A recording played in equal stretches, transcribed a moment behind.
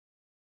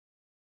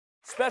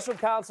Special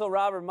counsel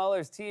Robert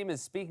Mueller's team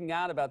is speaking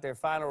out about their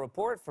final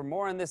report. For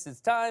more on this,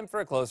 it's time for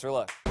a closer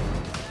look.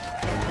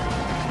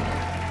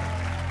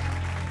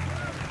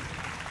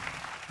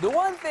 The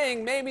one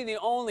thing, maybe the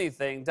only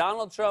thing,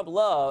 Donald Trump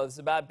loves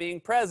about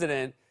being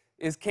president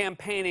is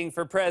campaigning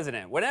for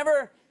president.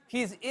 Whenever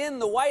he's in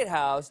the White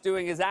House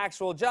doing his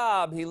actual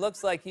job, he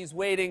looks like he's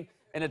waiting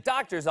in a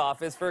doctor's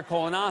office for a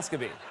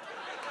colonoscopy.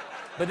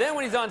 But then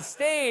when he's on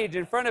stage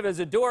in front of his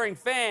adoring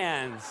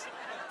fans,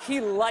 he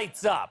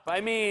lights up.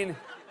 I mean,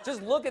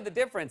 just look at the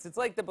difference. It's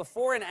like the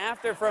before and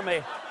after from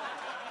a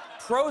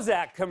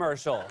Prozac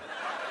commercial.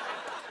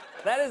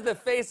 That is the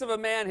face of a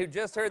man who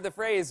just heard the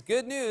phrase,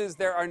 "Good news,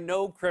 there are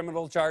no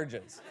criminal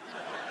charges."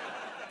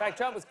 In fact,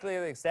 Trump was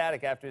clearly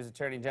ecstatic after his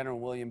Attorney General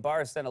William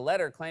Barr sent a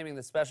letter claiming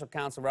the special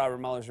counsel Robert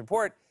Mueller's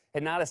report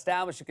had not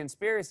established a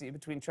conspiracy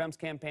between Trump's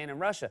campaign and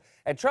Russia.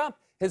 And Trump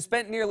has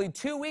spent nearly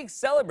 2 weeks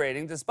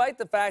celebrating, despite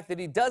the fact that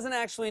he doesn't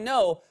actually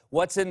know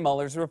what's in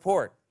Mueller's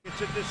report. It's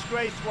a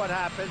disgrace what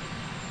happened.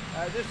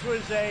 This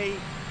was a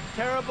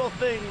terrible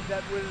thing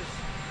that was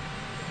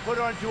put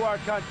onto our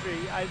country.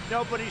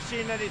 Nobody's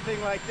seen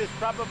anything like this.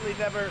 Probably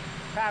never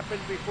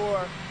happened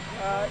before.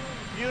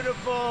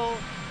 Beautiful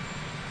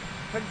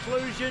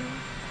conclusion.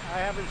 I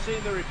haven't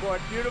seen the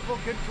report. Beautiful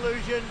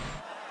conclusion.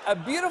 A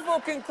beautiful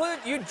conclusion?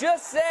 You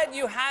just said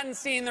you hadn't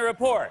seen the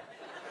report.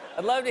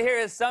 I'd love to hear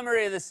his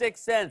summary of The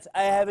Sixth Sense.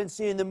 I haven't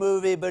seen the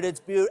movie, but it's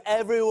beautiful.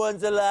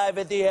 Everyone's alive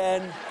at the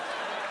end.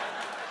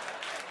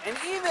 And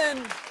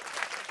even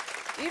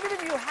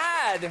if you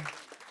had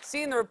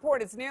seen the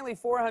report, it's nearly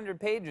 400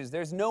 pages.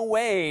 There's no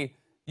way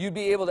you'd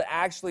be able to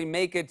actually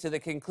make it to the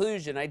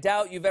conclusion. I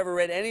doubt you've ever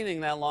read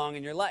anything that long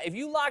in your life. If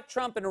you locked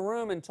Trump in a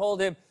room and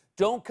told him,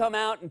 "Don't come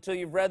out until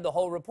you've read the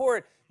whole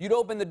report," you'd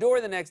open the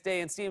door the next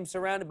day and see him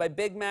surrounded by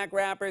Big Mac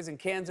wrappers and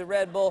cans of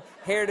Red Bull,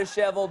 hair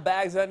disheveled,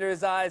 bags under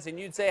his eyes, and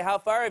you'd say, "How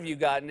far have you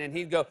gotten?" And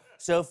he'd go,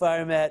 "So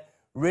far, Matt,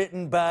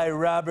 written by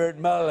Robert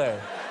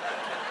Mueller."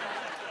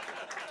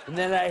 And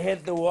then I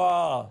hit the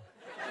wall.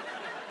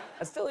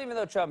 And still, even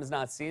though Trump has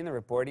not seen the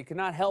report, he could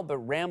not help but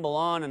ramble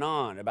on and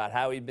on about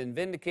how he'd been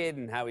vindicated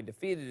and how he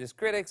defeated his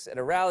critics at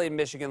a rally in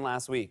Michigan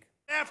last week.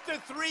 After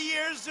 3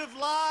 years of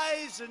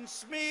lies and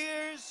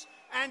smears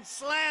and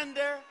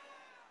slander,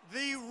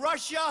 the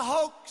Russia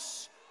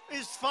hoax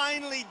is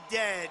finally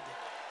dead.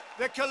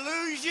 The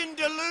collusion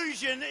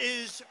delusion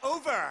is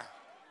over.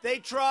 They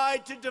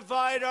tried to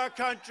divide our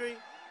country,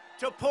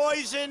 to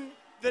poison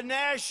the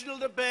national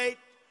debate,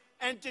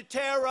 and to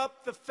tear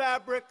up the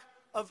fabric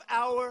of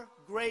our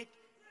great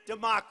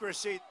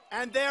democracy.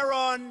 And they're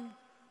on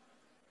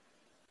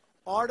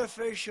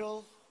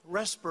artificial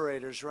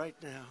respirators right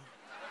now.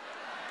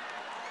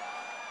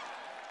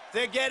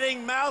 They're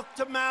getting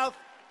mouth-to-mouth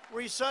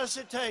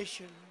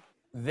resuscitation.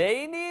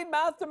 They need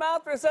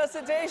mouth-to-mouth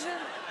resuscitation?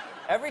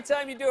 Every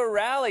time you do a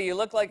rally, you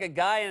look like a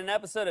guy in an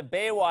episode of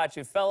Baywatch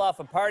who fell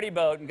off a party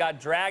boat and got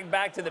dragged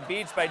back to the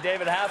beach by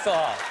David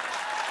Hasselhoff.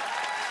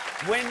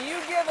 When you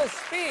give a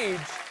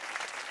speech,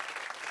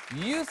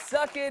 you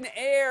suck in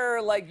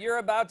air like you're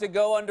about to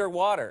go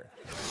underwater.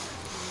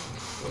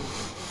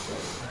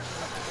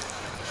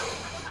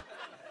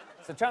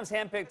 So Trump's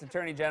handpicked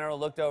Attorney General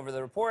looked over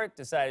the report,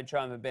 decided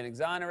Trump had been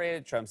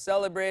exonerated, Trump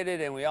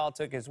celebrated, and we all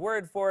took his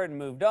word for it and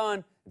moved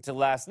on until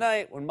last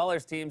night when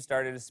Mueller's team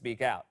started to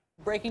speak out.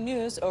 Breaking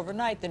news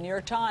overnight, the New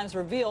York Times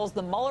reveals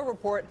the Mueller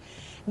report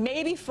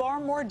may be far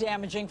more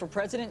damaging for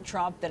President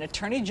Trump than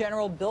Attorney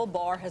General Bill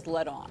Barr has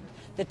let on.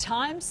 The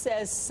Times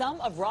says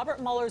some of Robert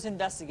Mueller's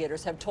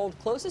investigators have told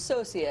close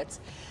associates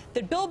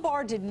that Bill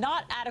Barr did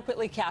not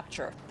adequately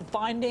capture the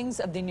findings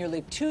of the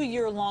nearly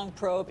 2-year-long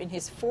probe in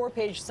his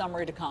 4-page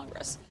summary to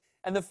Congress.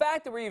 And the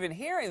fact that we're even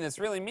hearing this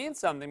really means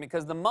something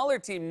because the Mueller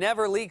team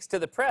never leaks to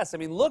the press. I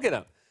mean, look at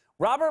him.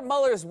 Robert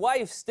Mueller's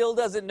wife still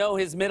doesn't know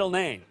his middle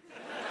name.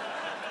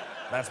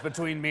 That's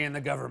between me and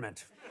the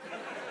government.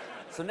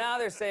 So now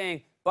they're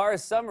saying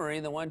Barr's summary,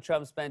 the one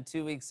Trump spent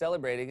 2 weeks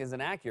celebrating, is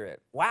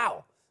inaccurate.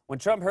 Wow. When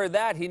Trump heard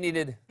that, he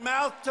needed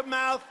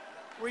mouth-to-mouth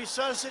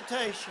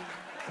resuscitation.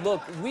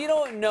 Look, we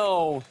don't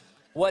know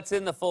what's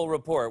in the full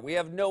report. We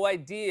have no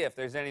idea if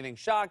there's anything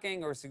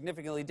shocking or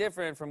significantly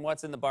different from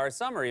what's in the Barr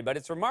summary, but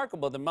it's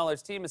remarkable that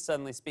Mueller's team is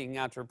suddenly speaking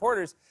out to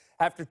reporters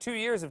after 2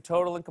 years of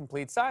total and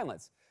complete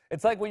silence.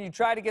 It's like when you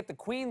try to get the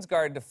Queen's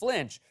Guard to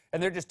flinch,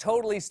 and they're just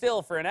totally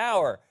still for an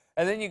hour,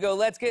 and then you go,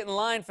 "Let's get in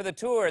line for the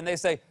tour," and they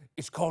say,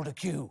 "It's called a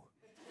queue."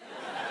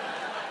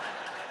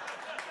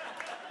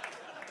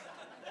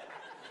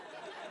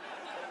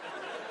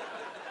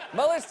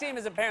 Mueller's team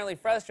is apparently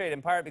frustrated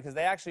in part because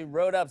they actually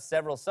wrote up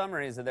several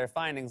summaries of their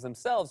findings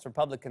themselves for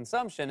public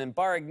consumption, and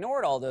Barr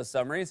ignored all those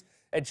summaries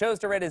and chose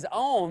to write his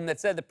own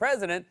that said the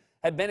president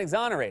had been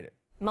exonerated.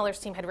 Mueller's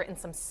team had written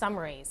some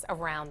summaries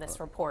around this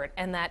report,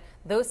 and that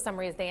those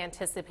summaries they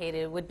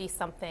anticipated would be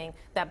something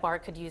that Barr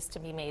could use to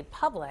be made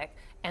public,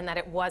 and that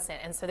it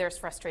wasn't. And so there's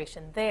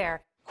frustration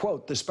there.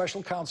 Quote, the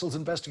special counsel's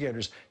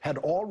investigators had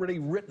already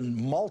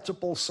written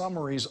multiple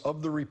summaries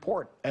of the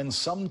report, and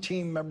some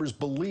team members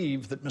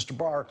believe that Mr.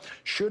 Barr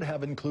should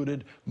have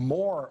included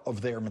more of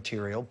their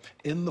material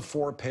in the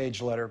 4-page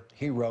letter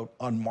he wrote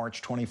on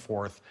March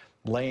 24th,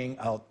 laying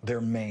out their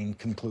main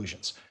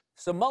conclusions.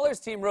 So Mueller's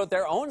team wrote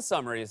their own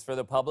summaries for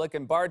the public,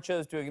 and Barr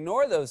chose to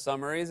ignore those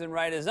summaries and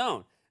write his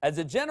own. As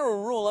a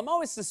general rule, I'm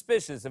always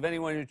suspicious of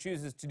anyone who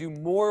chooses to do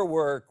more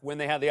work when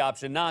they have the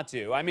option not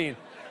to. I mean,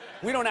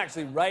 we don't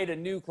actually write a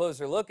new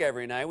Closer Look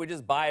every night. We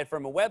just buy it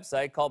from a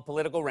website called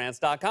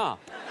politicalrants.com.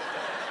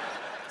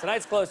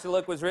 Tonight's Closer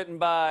Look was written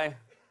by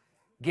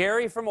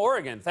Gary from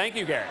Oregon. Thank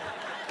you, Gary.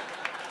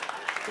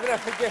 Give it up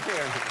for Gary.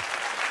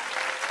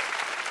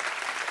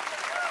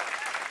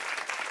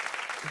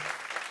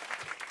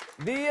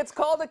 It's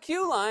called a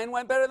Q line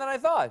went better than I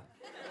thought.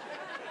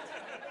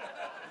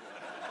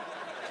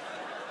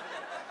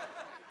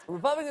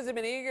 Republicans have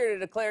been eager to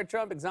declare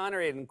Trump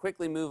exonerated and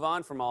quickly move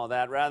on from all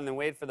that rather than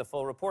wait for the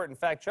full report. In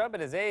fact, Trump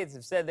and his aides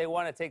have said they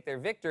want to take their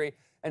victory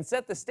and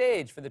set the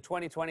stage for the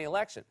 2020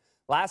 election.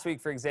 Last week,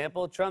 for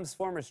example, Trump's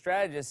former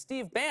strategist,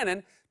 Steve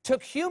Bannon,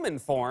 took human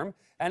form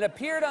and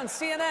appeared on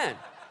CNN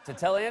to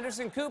tell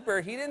Anderson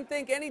Cooper he didn't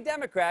think any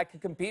Democrat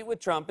could compete with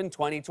Trump in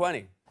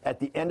 2020. At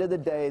the end of the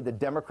day, the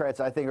Democrats,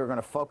 I think, are going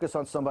to focus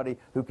on somebody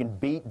who can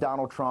beat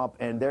Donald Trump,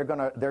 and they're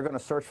going to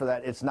search for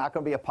that. It's not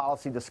going to be a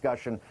policy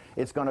discussion.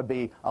 It's going to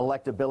be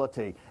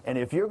electability. And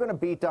if you're going to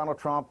beat Donald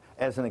Trump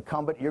as an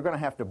incumbent, you're going to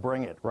have to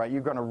bring it, right? You're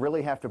going to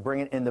really have to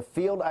bring it. In the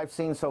field I've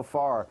seen so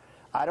far,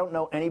 I don't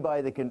know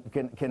anybody that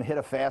can hit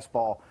a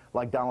fastball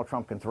like Donald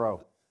Trump can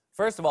throw.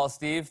 First of all,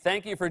 Steve,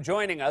 thank you for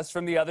joining us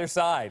from the other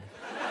side.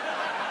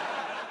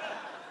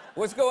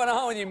 What's going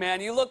on with you,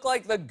 man? You look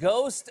like the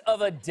ghost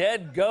of a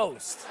dead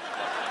ghost.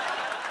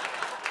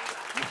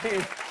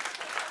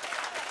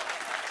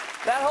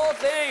 That whole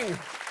thing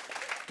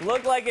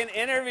looked like an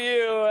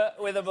interview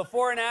with a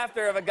before and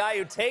after of a guy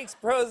who takes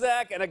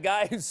Prozac and a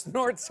guy who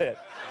snorts it.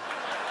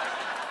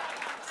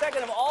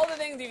 Second, of all the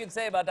things you can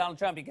say about Donald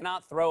Trump, he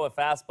cannot throw a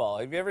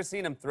fastball. Have you ever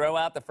seen him throw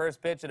out the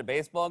first pitch at a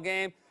baseball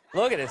game?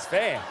 Look at his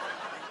face.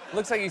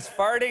 Looks like he's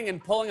farting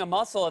and pulling a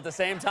muscle at the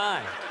same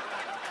time.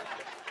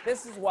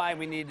 This is why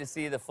we need to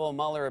see the full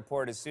Mueller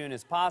report as soon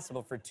as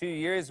possible. For 2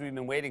 years, we've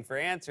been waiting for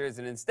answers,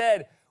 and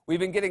instead, we've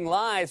been getting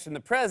lies from the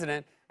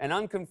president and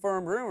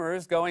unconfirmed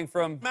rumors going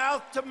from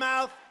mouth to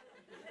mouth.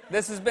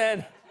 This has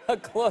been a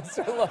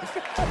Closer Look.